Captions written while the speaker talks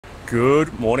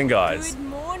Good morning, guys. Good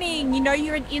morning. You know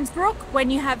you're in Innsbruck when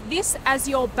you have this as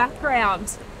your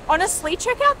background. Honestly,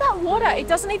 check out that water. It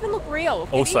doesn't even look real.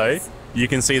 Also, you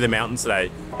can see the mountains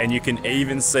today, and you can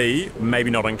even see,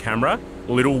 maybe not on camera,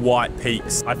 little white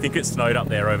peaks. I think it snowed up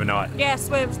there overnight. Yes,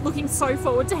 we're looking so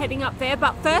forward to heading up there,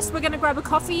 but first we're going to grab a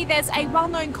coffee. There's a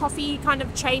well-known coffee kind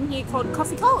of chain here called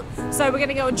Coffee Cult, so we're going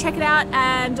to go and check it out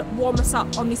and warm us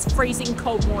up on this freezing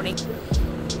cold morning.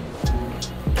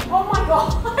 Oh my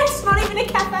god, it's not even a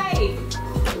cafe!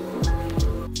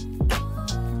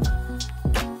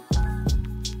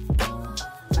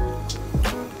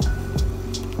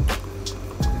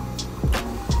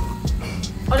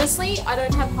 Honestly, I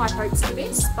don't have high hopes for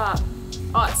this, but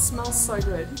oh, it smells so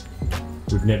good.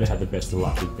 We've never had the best of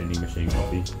luck with vending machine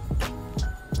coffee.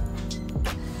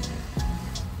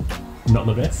 Not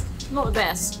the best? Not the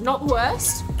best. Not the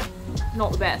worst.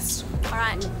 Not the best.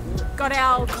 Alright, got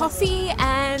our coffee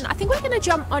and I think we're going to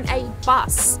jump on a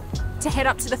bus to head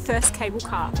up to the first cable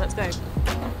car. Let's go.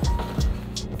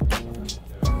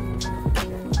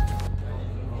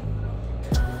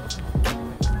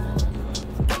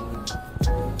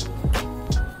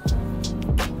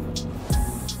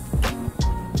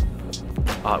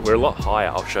 We're a lot higher.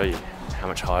 I'll show you how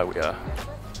much higher we are.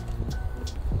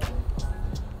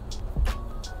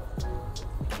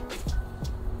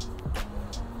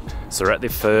 So we're at the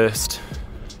first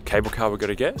cable car we've got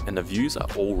to get, and the views are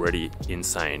already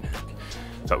insane.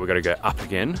 But we've got to go up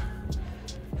again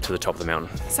to the top of the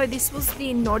mountain. So this was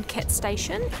the Nordkette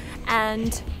station,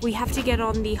 and we have to get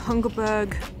on the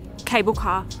Hungerberg cable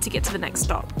car to get to the next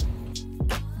stop.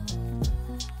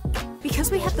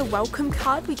 Because we have the welcome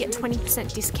card, we get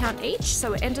 20% discount each,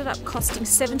 so it ended up costing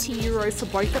 €70 for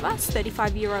both of us,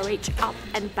 €35 each up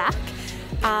and back,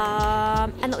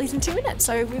 and it leaves in 2 minutes,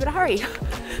 so we better hurry.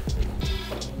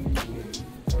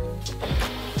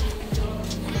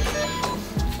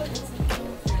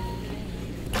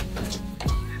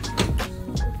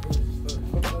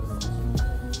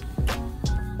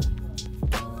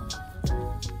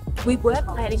 We were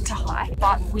planning to hike,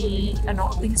 but we are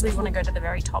not because we want to go to the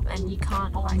very top, and you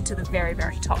can't hike to the very,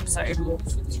 very top. So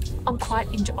I'm quite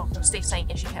enjoying. Oh, Steve's saying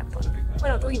yes, you can, but we're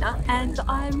not doing that. And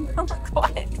I'm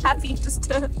quite happy just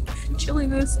to chill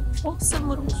in this awesome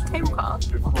little cable car.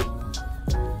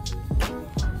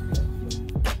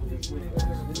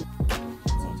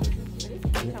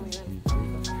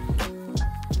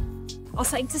 I was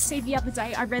saying to Steve the other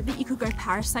day, I read that you could go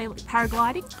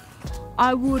paragliding.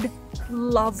 I would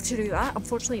love to do that.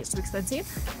 Unfortunately, it's too expensive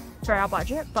for our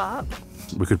budget, but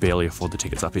we could barely afford the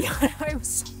tickets up here. I know, it was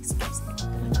so expensive.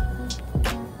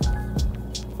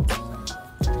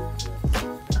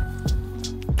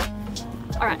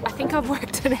 All right, I think I've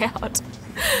worked it out.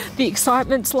 The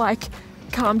excitement's like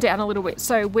calmed down a little bit.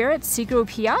 So we're at Seegrube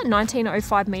here,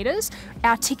 1905 meters.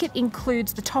 Our ticket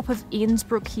includes the top of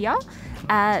Innsbruck here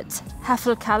at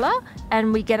Hafelekar,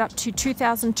 and we get up to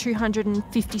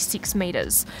 2,256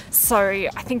 meters. So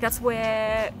I think that's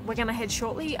where we're gonna head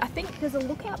shortly. I think there's a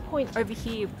lookout point over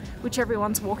here, which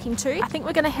everyone's walking to. I think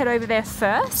we're gonna head over there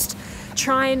first,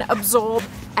 try and absorb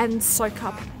and soak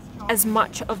up as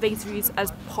much of these views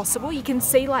as possible. You can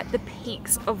see like the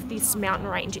peaks of this mountain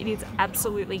range. It is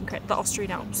absolutely incredible, the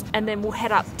Austrian Alps. And then we'll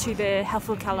head up to the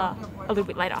Hafelekar a little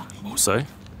bit later. Also,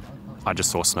 I just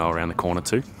saw snow around the corner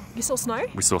too. You saw snow?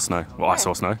 We saw snow. Well, Where? I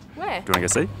saw snow. Where? Do you want to go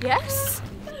see? Yes.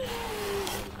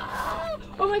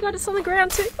 Oh my god, it's on the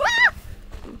ground too. Ah!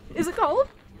 Is it cold?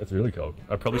 It's really cold.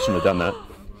 I probably shouldn't have done that.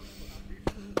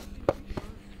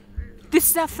 This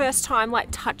is our first time like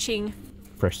touching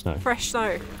Fresh snow. fresh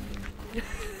snow.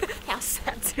 How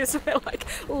sad it is, we're like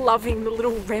loving the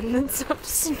little remnants of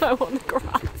snow on the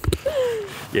grass.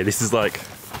 Yeah, this is like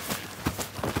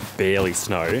barely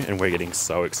snow, and we're getting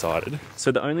so excited.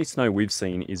 So the only snow we've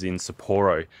seen is in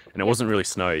Sapporo, and it wasn't really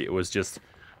snow, it was just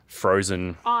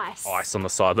frozen ice on the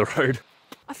side of the road.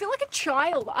 I feel like a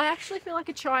child. I actually feel like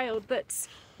a child that's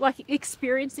like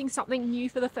experiencing something new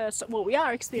for the first time. Well, we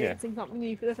are experiencing something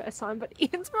new for the first time, but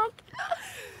Innsbruck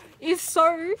is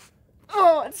so,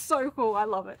 oh, it's so cool. I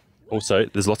love it. Also,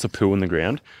 there's lots of poo on the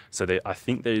ground, so I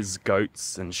think there's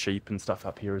goats and sheep and stuff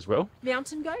up here as well.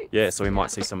 Mountain goats? Yeah, so we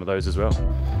might see some of those as well.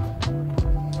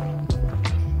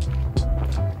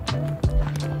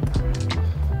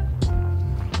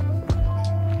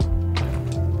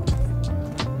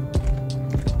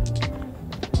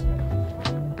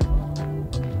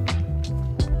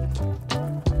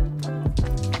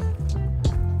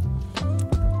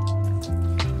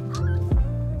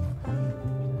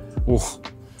 Oh,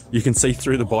 you can see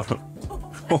through the bottom.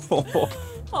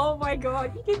 Oh my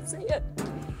god, you can see it.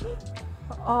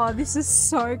 Oh, this is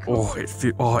so cool.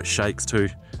 Oh, it shakes too.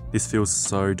 This feels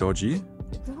so dodgy.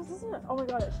 It does, doesn't it? Oh my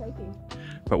god, it's shaking.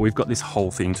 But we've got this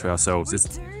whole thing to ourselves.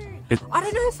 I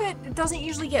don't know if it doesn't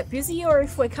usually get busy or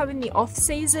if we're coming the off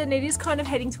season. It is kind of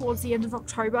heading towards the end of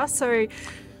October, so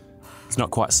it's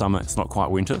not quite summer, it's not quite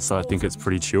winter, so I think it's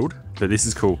pretty chilled. But this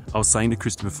is cool. I was saying to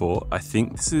Krista before, I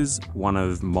think this is one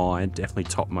of my definitely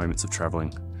top moments of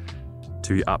traveling.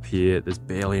 To be up here, there's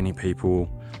barely any people,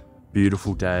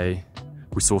 beautiful day.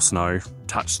 We saw snow,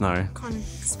 touched snow. Kind of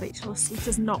speechless. It's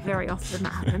just not very often that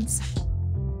happens.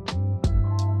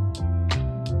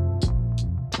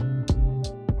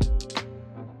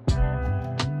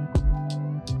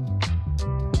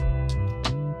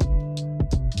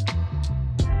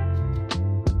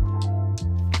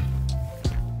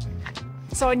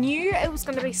 So I knew it was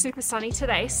going to be super sunny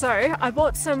today, so I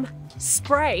bought some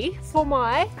spray for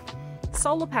my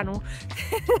solar panel.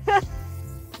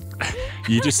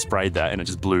 You just sprayed that and it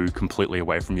just blew completely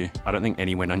away from you. I don't think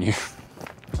any went on you.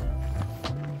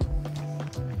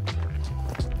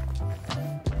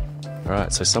 All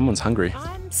right, so someone's hungry.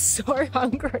 I'm so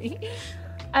hungry.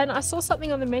 And I saw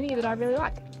something on the menu that I really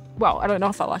like. Well, I don't know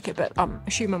if I like it, but I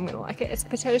assume I'm going to like it. It's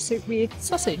potato soup with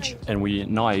sausage. And we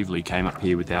naively came up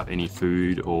here without any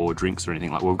food or drinks or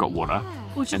anything. Like, we've got water.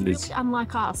 Which is really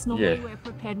unlike us. Normally we're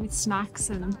prepared with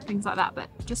snacks and things like that, but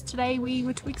just today we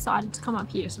were too excited to come up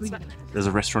here. So there's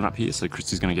a restaurant up here, so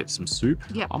Christy's going to get some soup.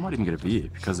 Yep. I might even get a beer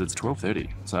because it's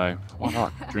 12:30. So why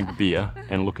not drink a beer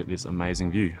and look at this amazing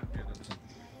view?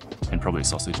 And probably a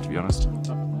sausage, to be honest.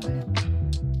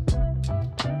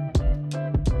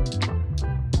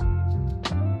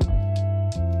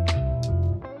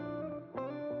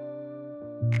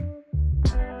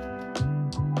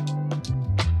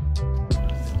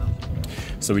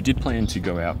 So we did plan to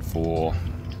go out for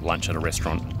lunch at a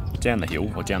restaurant down the hill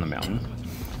or down the mountain,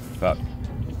 but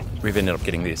we've ended up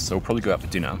getting this. So we'll probably go out for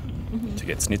dinner to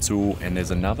get schnitzel, and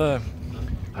there's another,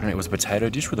 I don't know, it was a potato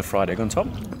dish with a fried egg on top,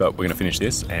 but we're gonna finish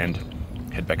this and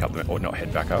head back up, or not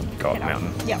head back up, go up the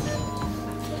mountain. Yeah.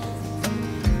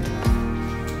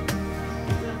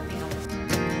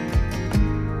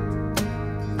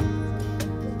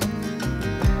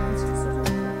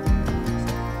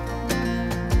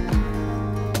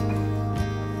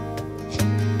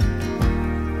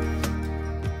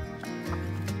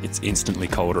 It's instantly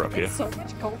colder up here. So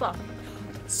much colder.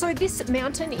 So this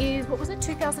mountain is, what was it,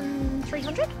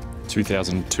 2,300?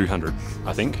 2,200,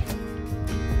 I think.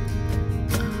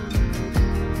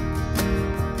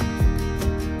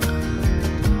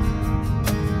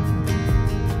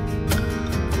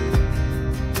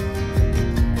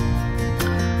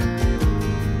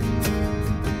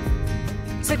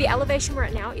 So the elevation we're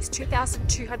at now is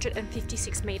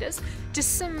 2,256 meters.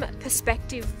 Just some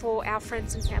perspective for our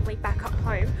friends and family back up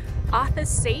home. Arthur's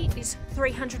Seat is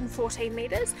 314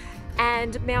 meters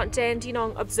and Mount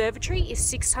Dandenong Observatory is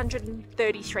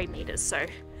 633 meters. So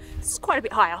this is quite a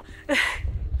bit higher.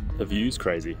 The view's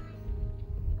crazy.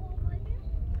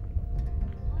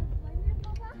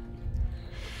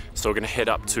 So we're gonna head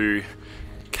up to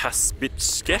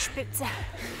Kaspitske,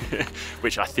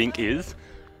 which I think is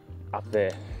up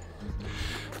there.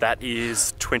 That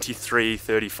is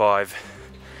 2335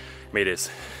 meters.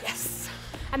 Yes.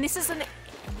 And this is an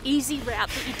easy route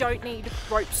that you don't need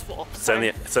ropes for. It's only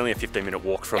a 15-minute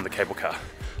walk from the cable car.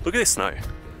 Look at this snow.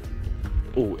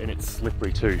 Oh, and it's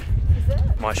slippery too. Is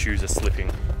it? My shoes are slipping.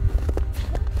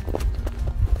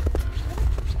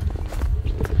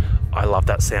 I love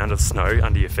that sound of snow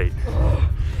under your feet. Oh,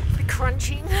 the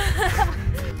crunching.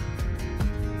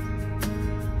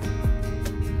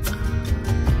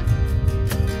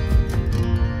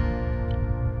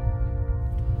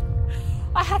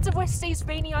 I had to wear Steve's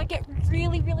beanie. I get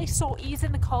really sore ears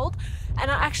in the cold,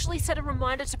 and I actually set a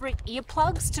reminder to bring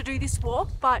earplugs to do this walk,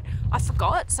 but I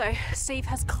forgot, so Steve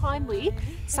has kindly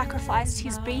sacrificed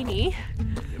his beanie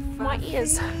for my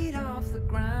ears.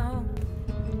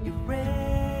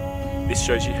 This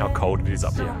shows you how cold it is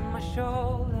up here.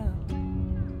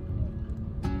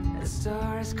 The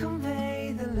stars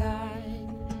convey the light,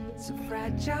 so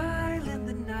fragile in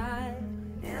the night,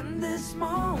 in this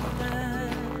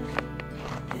moment.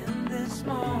 In this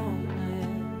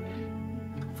moment,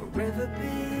 forever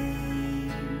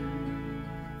be,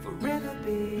 forever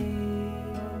be.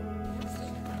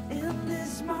 In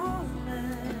this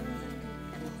moment,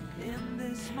 in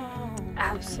this moment.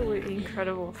 Absolutely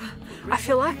incredible. I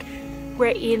feel like we're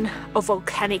in a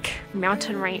volcanic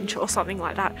mountain range or something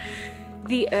like that.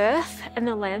 The earth and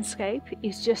the landscape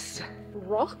is just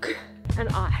rock and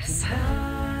ice.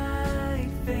 Night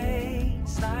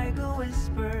fades like a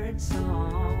whispered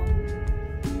song.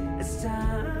 As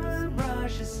time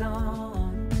rushes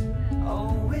on,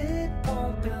 oh, it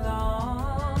won't be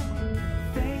long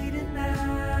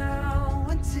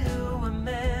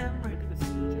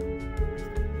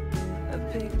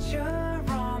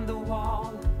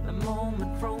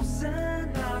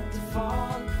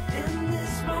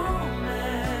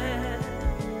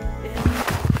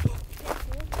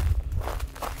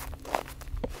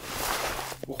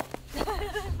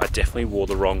definitely wore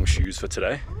the wrong shoes for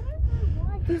today.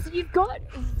 Because you've got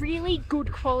really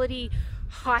good quality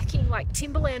hiking, like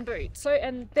Timberland boots. So,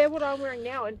 and they're what I'm wearing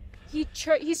now. And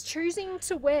he's choosing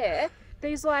to wear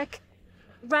these like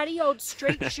ratty old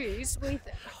street shoes with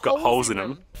Got holes in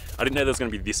them. I didn't know there was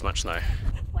going to be this much snow.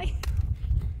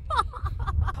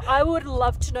 I would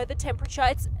love to know the temperature.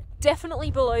 It's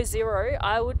definitely below 0.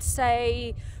 I would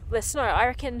say less snow. I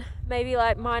reckon maybe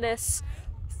like -4.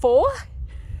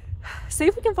 See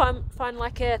if we can find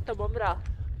like a thermometer.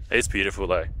 It's beautiful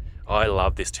though. I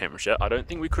love this temperature. I don't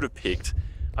think we could have picked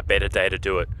a better day to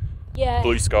do it. Yeah.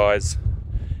 Blue skies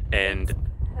and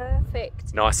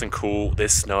Perfect. nice and cool.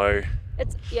 There's snow.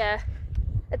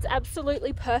 It's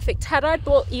absolutely perfect. Had I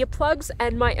bought earplugs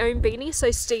and my own beanie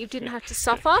so Steve didn't have to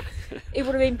suffer, it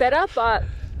would have been better, but...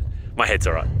 My head's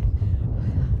alright.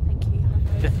 Thank you.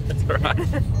 That's alright.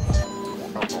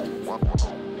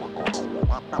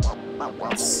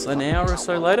 An hour or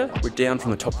so later, we're down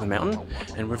from the top of the mountain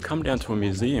and we've come down to a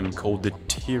museum called the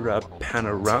Tirol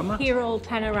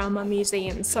Panorama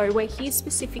Museum. So we're here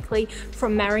specifically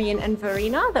from Marion and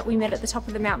Verena that we met at the top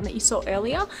of the mountain that you saw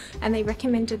earlier, and they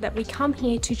recommended that we come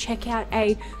here to check out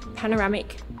a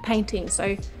panoramic painting.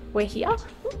 So we're here.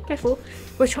 Ooh, careful.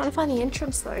 We're trying to find the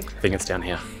entrance though. I think it's down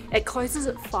here. It closes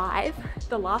at 5.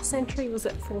 The last entry was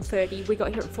at 4:30. We got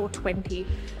here at 4:20.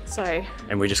 So.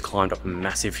 And we just climbed up a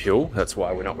massive hill. That's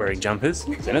why we're not wearing jumpers.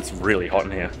 And it's really hot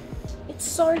in here. It's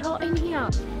so hot in here.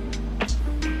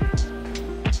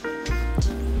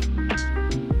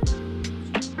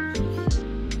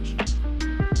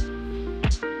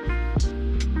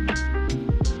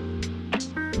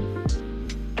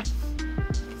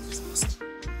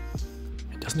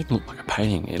 Doesn't even look like a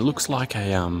painting. It looks like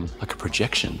a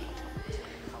projection.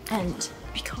 And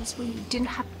because we didn't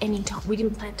have any time, we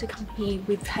didn't plan to come here,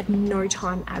 we've had no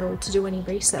time at all to do any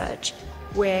research.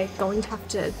 We're going to have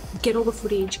to get all the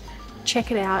footage, check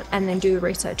it out, and then do the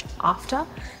research after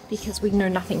because we know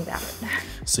nothing about it.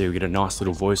 So you'll get a nice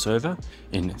little voiceover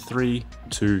in 3,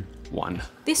 2, 1.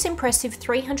 This impressive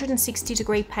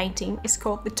 360-degree painting is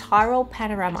called the Tyrol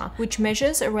Panorama, which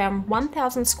measures around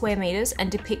 1,000 square meters and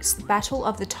depicts the Battle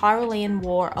of the Tirolean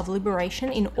War of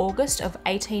Liberation in August of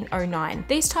 1809.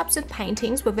 These types of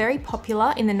paintings were very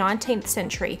popular in the 19th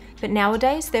century, but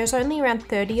nowadays there's only around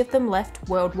 30 of them left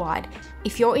worldwide.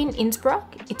 If you're in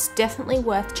Innsbruck, it's definitely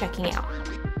worth checking out.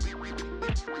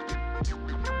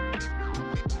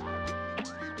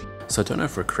 So I don't know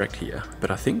if we're correct here,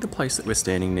 but I think the place that we're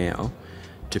standing now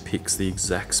depicts the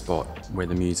exact spot where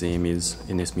the museum is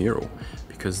in this mural,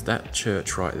 because that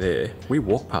church right there, we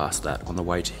walked past that on the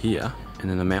way to here, and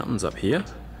then the mountains up here,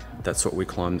 that's what we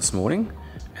climbed this morning,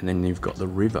 and then you've got the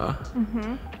river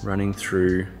running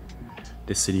through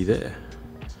this city there,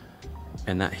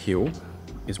 and that hill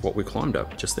is what we climbed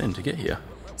up just then to get here.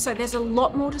 So there's a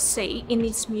lot more to see in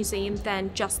this museum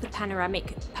than just the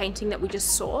panoramic painting that we just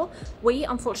saw. We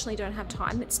unfortunately don't have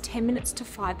time. It's 10 minutes to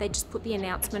 5. They just put the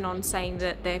announcement on saying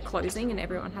that they're closing and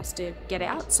everyone has to get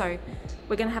out. So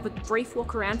we're going to have a brief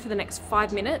walk around for the next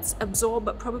 5 minutes, absorb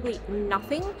but probably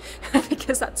nothing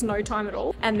because that's no time at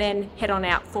all, and then head on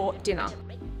out for dinner.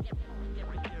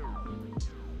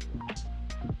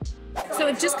 So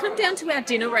we've just come down to our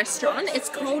dinner restaurant. It's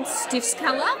called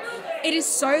Stiftskeller. It is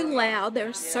so loud. There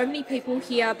are so many people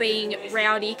here being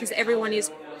rowdy because everyone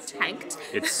is tanked.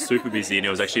 It's super busy and it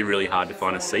was actually really hard to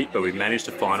find a seat, but we managed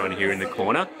to find one here in the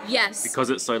corner. Yes.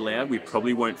 Because it's so loud, we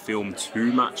probably won't film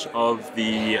too much of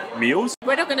the meals.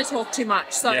 We're not going to talk too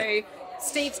much. So Yeah.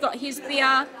 Steve's got his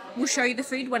beer. We'll show you the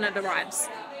food when it arrives.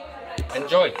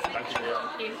 Enjoy.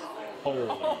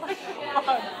 Oh my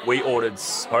God. We ordered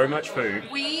so much food.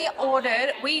 We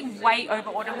way over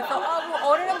ordered. We thought, oh, we'll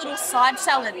order a little side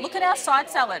salad. Look at our side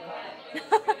salad.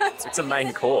 It's a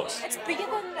main course. It's bigger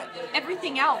than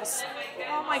everything else.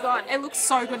 Oh my God, it looks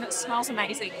so good and it smells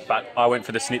amazing. But I went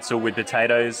for the schnitzel with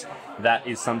potatoes. That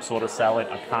is some sort of salad.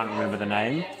 I can't remember the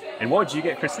name. And what did you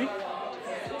get, Christy?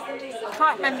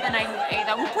 Can't remember the name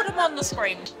either. We'll put them on the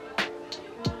screen.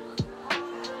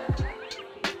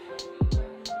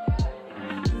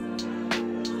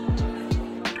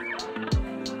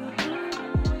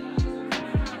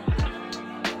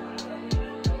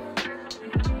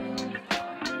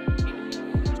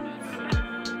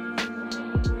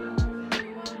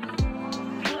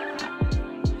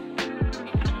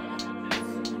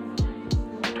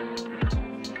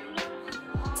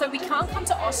 So we can't come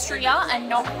to Austria and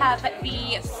not have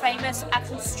the famous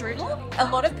Apfelstrudel. A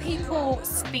lot of people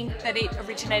think that it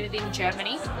originated in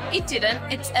Germany. It didn't.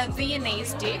 It's a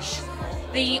Viennese dish.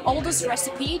 The oldest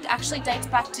recipe actually dates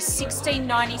back to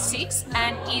 1696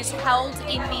 and is held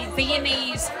in the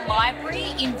Viennese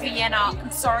Library in Vienna.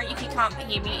 I'm sorry if you can't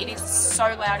hear me, it is so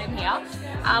loud in here.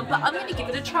 But I'm going to give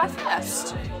it a try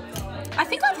first. I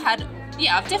think I've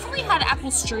definitely had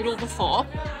apple strudel before.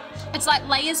 It's like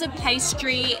layers of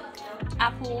pastry,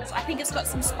 apples. I think it's got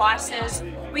some spices.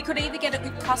 We could either get it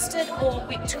with custard or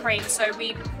whipped cream, so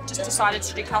we just decided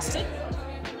to do custard.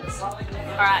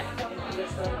 Alright,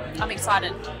 I'm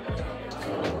excited.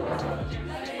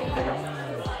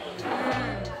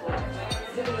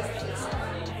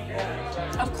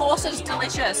 Of course it's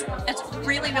delicious. It's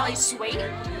really, really sweet.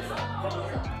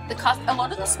 A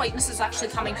lot of the sweetness is actually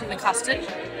coming from the custard.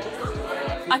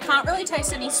 I can't really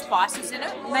taste any spices in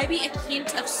it. Maybe a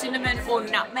hint of cinnamon or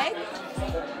nutmeg.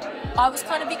 I was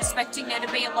kind of expecting there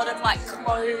to be a lot of like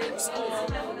cloves or,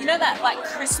 you know, that like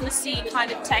Christmassy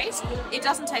kind of taste. It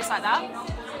doesn't taste like that.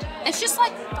 It's just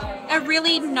like a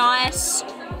really nice,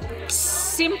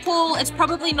 simple, it's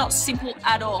probably not simple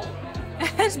at all.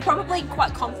 It's probably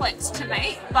quite complex to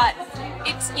make, but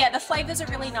it's, yeah, the flavors are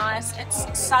really nice. It's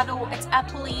subtle, it's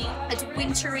appley, it's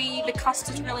wintry, the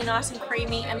custard's really nice and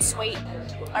creamy and sweet.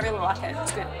 I really like it,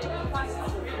 it's good.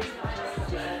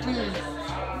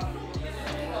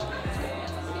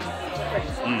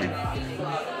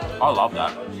 I love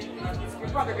that.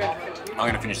 I'm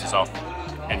going to finish this off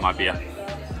and my beer.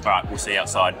 Alright, we'll see you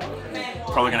outside.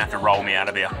 Probably going to have to roll me out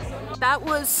of here. That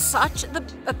was such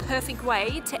a perfect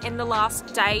way to end the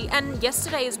last day and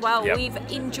yesterday as well. Yep. We've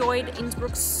enjoyed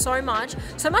Innsbruck so much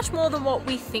more than what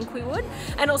we think we would.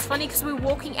 And it was funny because we were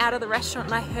walking out of the restaurant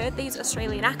and I heard these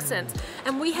Australian accents,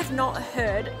 and we have not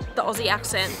heard the Aussie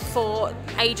accent for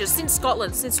ages, since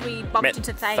Scotland, since we bumped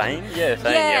into Thane. Thane? Yeah,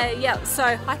 Thane, yeah.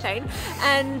 So, hi Thane.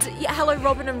 And yeah, hello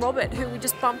Robin and Robert, who we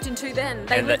just bumped into then.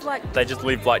 They just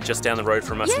live like just down the road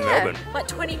from us in Melbourne. Like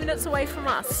 20 minutes away from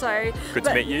us. So good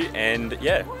to meet you, and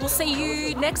yeah. We'll see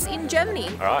you next in Germany.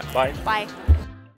 Alright, bye. Bye.